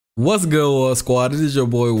What's good, squad? This is your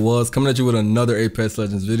boy Wuz coming at you with another Apex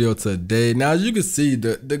Legends video today. Now, as you can see,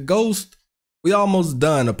 the ghost, we almost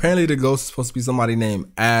done. Apparently, the ghost is supposed to be somebody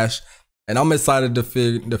named Ash, and I'm excited to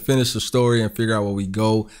finish the story and figure out where we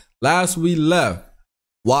go. Last we left,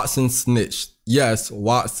 Watson snitched. Yes,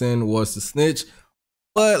 Watson was the snitch,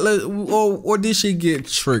 but or did she get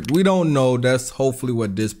tricked? We don't know. That's hopefully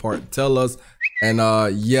what this part tell us. And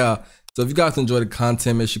yeah. So if you guys enjoy the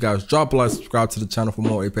content, make sure you guys drop a like, subscribe to the channel for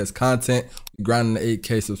more Apex content. We're grinding the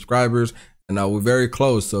 8K subscribers, and we're very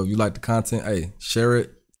close. So if you like the content, hey, share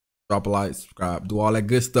it, drop a like, subscribe, do all that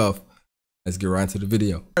good stuff. Let's get right into the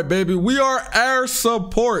video. All right, baby, we are air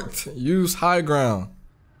support. Use high ground.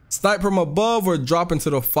 Snipe from above or drop into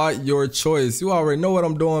the fight, your choice. You already know what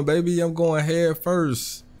I'm doing, baby. I'm going head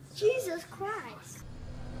first. Jesus Christ.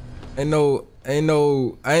 I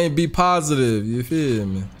ain't be positive, you feel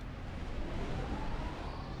me?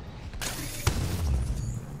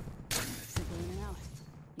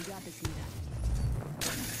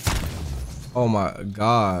 Oh my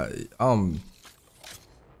God.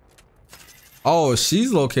 Oh,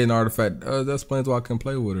 she's locating an artifact. That explains why I can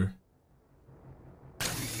play with her.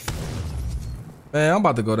 Man, I'm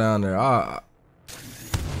about to go down there.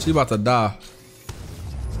 She about to die.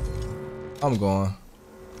 I'm going.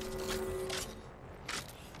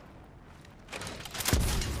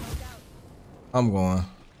 I'm going.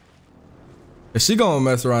 If she gonna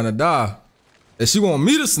mess around and die, if she want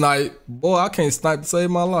me to snipe, boy, I can't snipe to save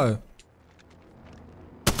my life.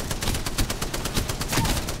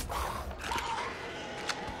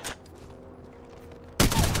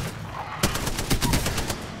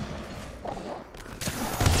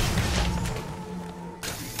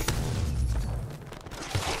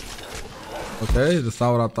 Okay, that's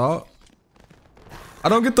not what I thought. I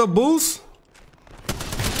don't get the boost.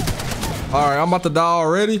 All right, I'm about to die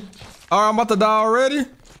already. All right, I'm about to die already.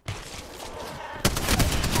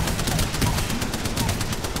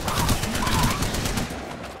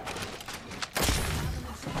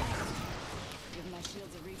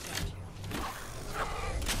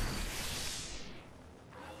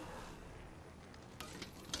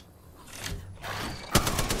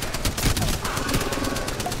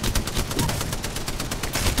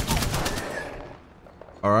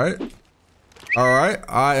 All right,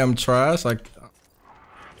 I am trash. I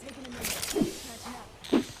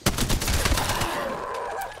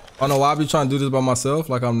don't know why I be trying to do this by myself,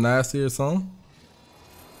 like I'm nasty or something.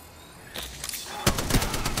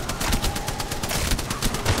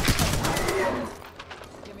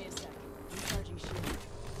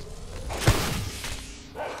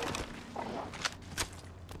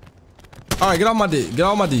 All right, get off my D. Get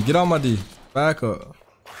off my D. Get off my D. Back up.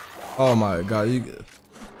 Oh my God, you.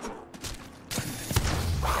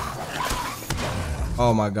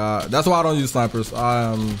 Oh my God, that's why I don't use snipers.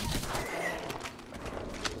 Oh,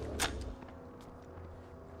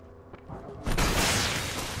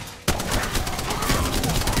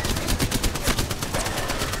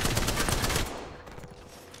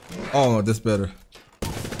 this better.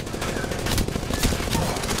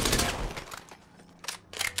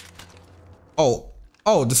 Oh,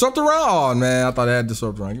 disruptor round. Oh man, I thought I had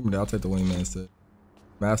disruptor round. Give me that. I'll take the wingman instead.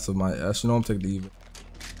 Master my ass. You know I'm taking the even.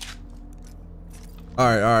 All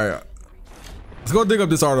right. Let's go dig up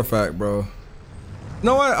this artifact, bro. You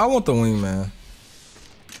know what? I want the wingman.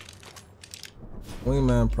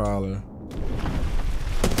 Wingman prowler.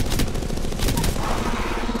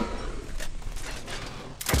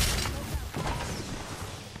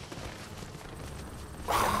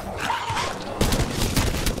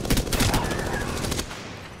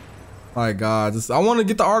 My God, I want to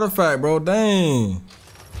get the artifact, bro. Dang.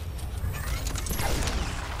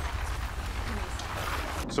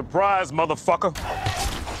 Surprise, motherfucker.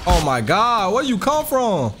 Oh my God, where you come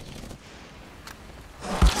from?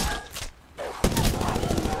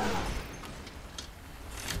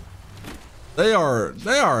 They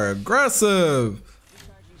are aggressive.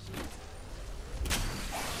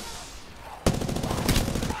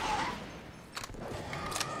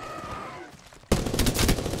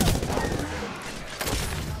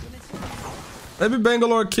 Maybe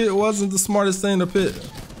Bangalore Kid wasn't the smartest thing to pick.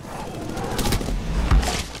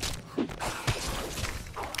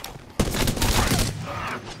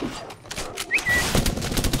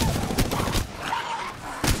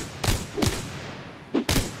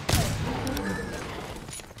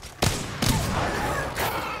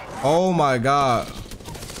 Oh my God.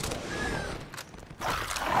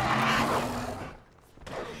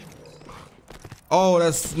 Oh,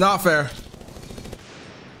 that's not fair.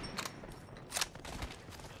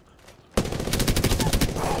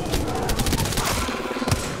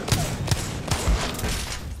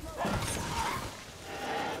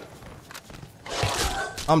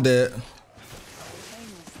 I'm dead.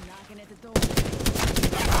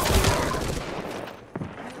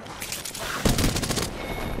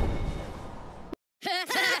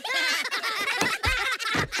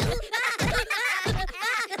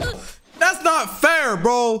 That's not fair,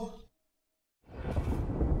 bro.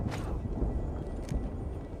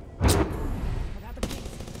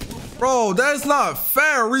 Bro, that's not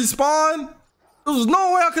fair. Respawn. There was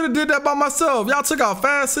no way I could have did that by myself. Y'all took out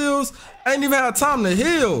fast heals. I ain't even had time to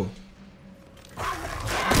heal.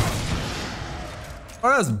 Oh,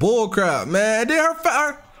 that's bullcrap, man. Did her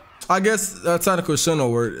fire? I guess that technical shouldn't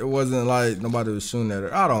have worked. It wasn't like nobody was shooting at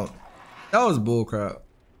her. I don't. That was bullcrap.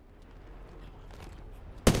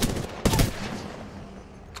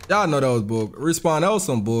 Y'all know that was bull. Respawn, that was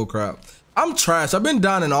some bullcrap. I'm trash. I've been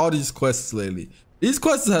down in all these quests lately. These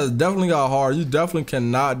quests has definitely got hard. You definitely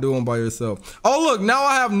cannot do them by yourself. Oh, look, now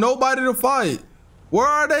I have nobody to fight. Where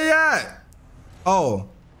are they at? Oh,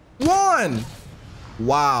 one.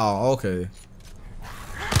 Wow, okay.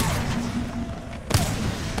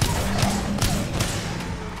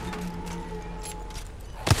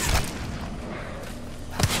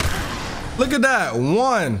 Look at that,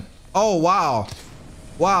 one. Oh, wow.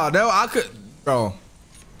 Wow, that I could, bro.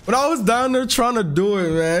 When I was down there trying to do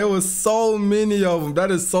it, man, it was so many of them. That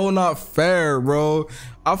is so not fair, bro.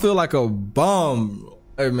 I feel like a bum.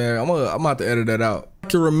 Hey, man, I'm gonna have to edit that out. I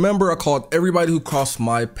can remember I called everybody who crossed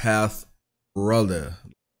my path brother.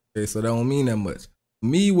 Okay, so that don't mean that much.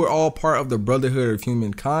 Me, we're all part of the brotherhood of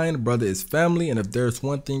humankind. Brother is family, and if there's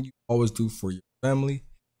one thing you always do for your family,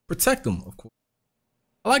 protect them, of course.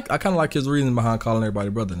 I kind of like his reason behind calling everybody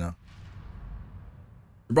brother now.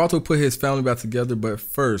 Gibraltar put his family back together, but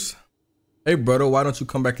first, hey brother, why don't you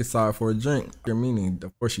come back inside for a drink? Your meaning,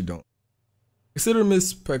 of course you don't. Consider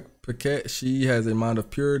Miss Paquette. She has a mind of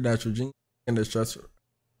pure natural genius, and the stress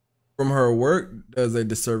from her work does a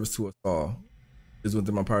disservice to us all. It's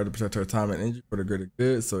within my power to protect her time and energy for the greater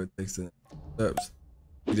good, so it takes the steps.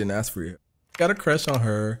 She didn't ask for you. Got a crush on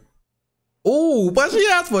her. Oh, but she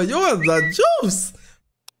asked for yours, the juice.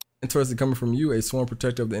 Interested coming from you, a sworn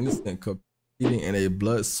protector of the innocent, competing in a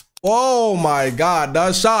blood. Oh my God,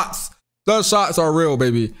 the shots are real,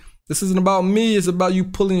 baby. This isn't about me. It's about you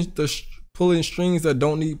pulling strings that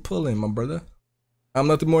don't need pulling, my brother. I'm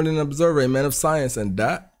nothing more than an observer, a man of science, and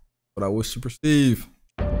that what I wish to perceive.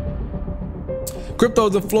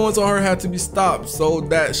 Crypto's influence on her had to be stopped so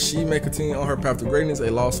that she may continue on her path to greatness.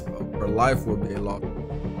 A loss of her life would be a loss.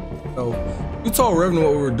 So you told Revenue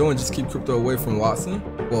what we were doing, just keep crypto away from Watson.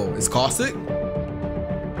 Whoa, it's Caustic?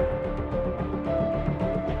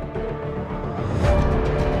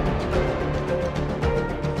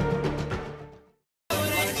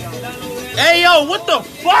 Hey, yo, what the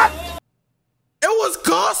fuck? It was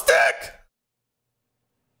Caustic?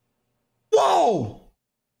 Whoa.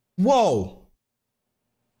 Whoa.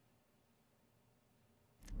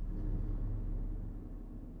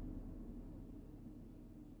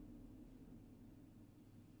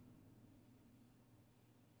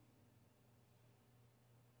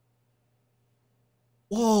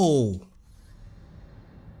 Whoa.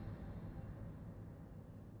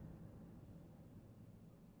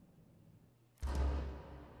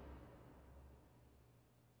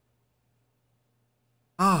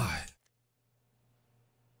 God.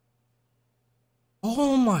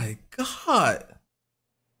 Oh my God.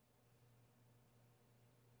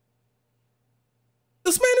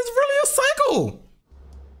 This man is really a psycho.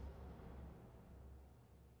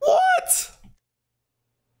 What?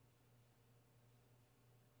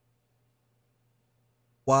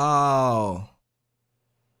 Wow.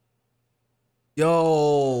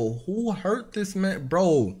 Yo, who hurt this man,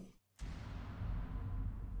 bro?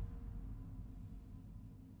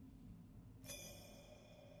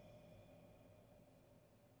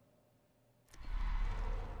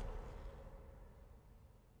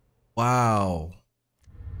 Wow.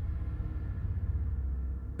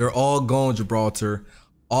 They're all gone, Gibraltar,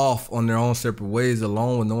 off on their own separate ways,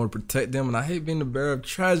 alone with no one to protect them. And I hate being the bearer of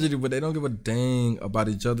tragedy, but they don't give a dang about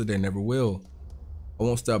each other. They never will. I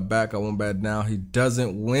won't step back. I won't back down. He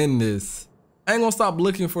doesn't win this. I ain't gonna stop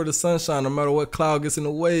looking for the sunshine, no matter what cloud gets in the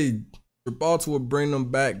way. Gibraltar will bring them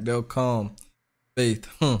back. They'll come. Faith.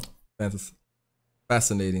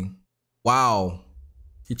 Fascinating. Wow.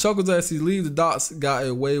 He chuckles as he leaves. The dots got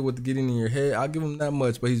a way with getting in your head. I'll give him that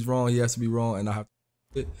much, but he's wrong. He has to be wrong, and I have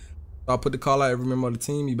to. So I'll put the call out every member of the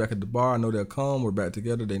team. You back at the bar. I know they'll come. We're back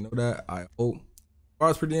together. They know that. I hope. The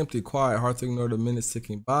bar is pretty empty, quiet, hard to ignore the minutes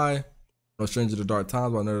ticking by. No stranger to dark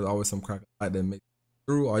times, but I know there's always some crack of light that makes it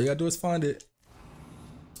through. All you gotta do is find it.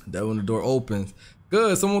 That when the door opens.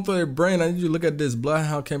 Good. Someone throw their brain. I need you to look at this.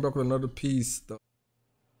 Bloodhound came back with another piece.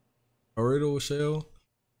 Burrito shell.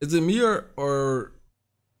 Is it me or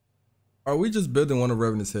are we just building one of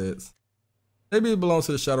Revenant's heads? Maybe it belongs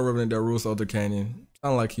to the Shadow Revenant that rules Elder Canyon.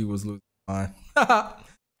 Sound like he was losing his mind.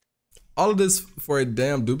 All of this for a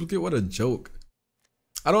damn duplicate? What a joke.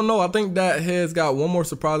 I don't know. I think that head's got one more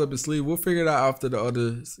surprise up his sleeve. We'll figure it out after the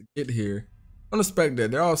others get here. Don't expect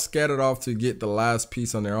that. They're all scattered off to get the last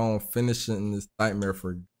piece on their own, finishing this nightmare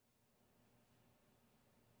for...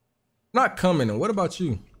 Not coming. And what about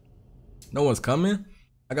you? No one's coming?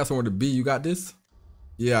 I got somewhere to be. You got this?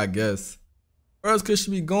 Yeah, I guess. Where else could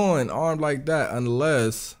she be going armed like that?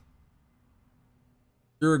 Unless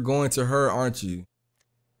you're going to her, aren't you?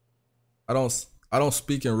 I don't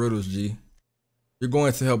speak in riddles, G. You're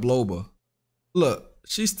going to help Loba. Look,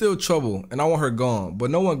 she's still trouble and I want her gone,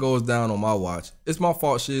 but no one goes down on my watch. It's my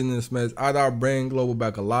fault she's in this mess. Either I bring Loba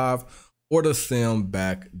back alive or the Sim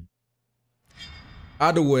back.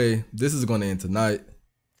 Either way, this is going to end tonight.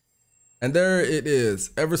 And there it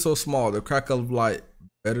is, ever so small, the crackle of light,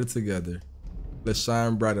 better together. Let's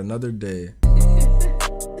shine bright another day.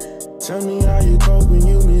 Tell me how you cope when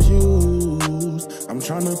you misused. I'm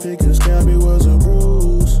trying to pick a scab, it was a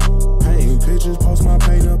bruise. Paint pictures, post my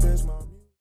pain up as my